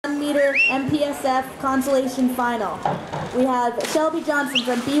MPSF Consolation Final. We have Shelby Johnson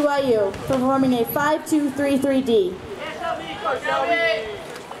from BYU performing a 5-2-3-3-D.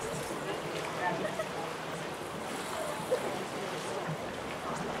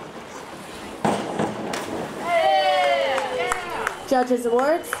 Judges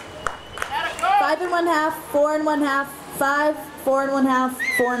awards: 5 1/2, 4 1/2, 5, 4 1/2,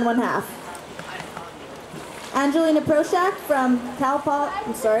 4 1/2. Angelina Proshak from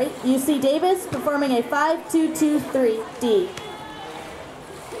UC Davis performing a 5-2-2-3-D.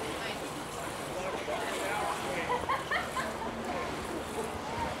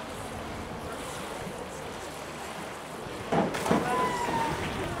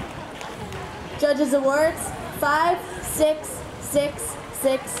 Judges awards: 5, 6, 6,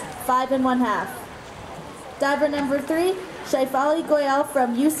 6, 5 1/2. Diver number 3, Shaifali Goyal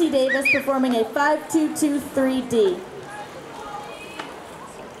from UC Davis performing a 5-2-2-3-D.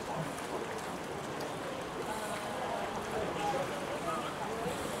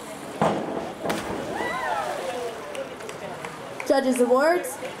 Judges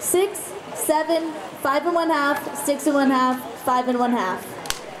awards: 6, 7, 5 1/2, 6 1/2, 5 1/2.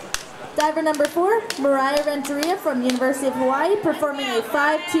 Diver number 4, Mariah Renteria from University of Hawaii performing a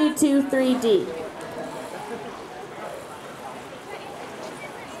 5-2-2-3-D.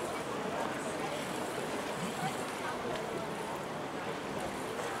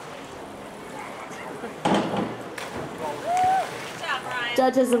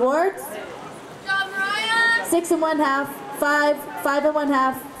 Judges awards: 6 1/2, 5, 5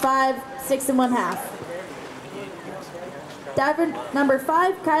 1/2, 5, 6 1/2. Diver number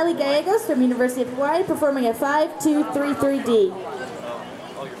 5, Kylie Gallegos from University of Hawaii performing a 5-2-3-3-D.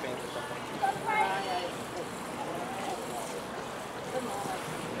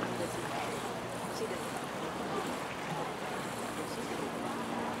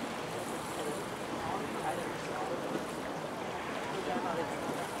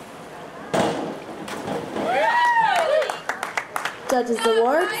 Judges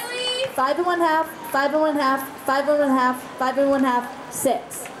awards: 5 1/2, 5 1/2, 5 1/2, 5 1/2,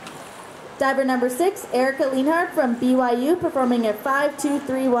 6. Diver number 6, Erica Lienhardt from BYU performing a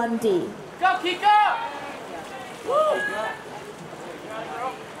 5-2-3-1-D. Go, Kiko! Woo!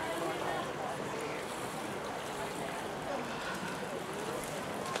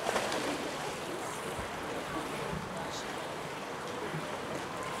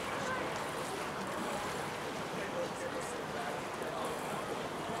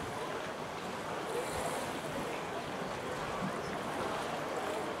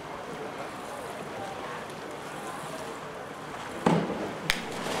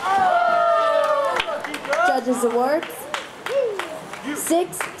 Judges awards: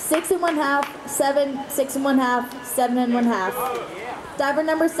 6, 6 1/2, 7, 6 1/2, 7 1/2. Diver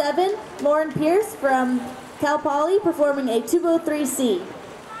number 7, Lauren Pierce from Cal Poly performing a 203C.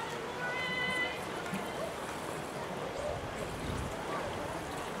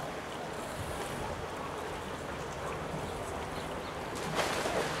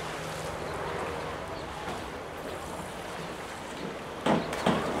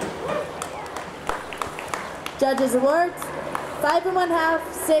 Judges awards: 5 1/2,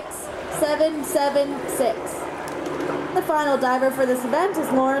 6, 7, 7, 6. The final diver for this event is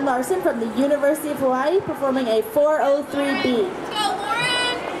Lauren Larson from the University of Hawaii performing a 403B. Go, Lauren!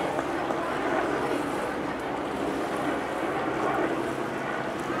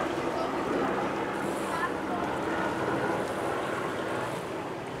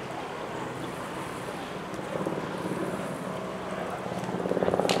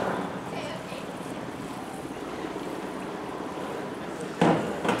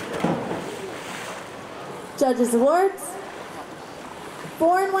 Judges awards: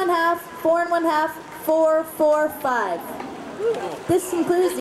 4 1/2, 4 1/2, 4, 4, 5. This concludes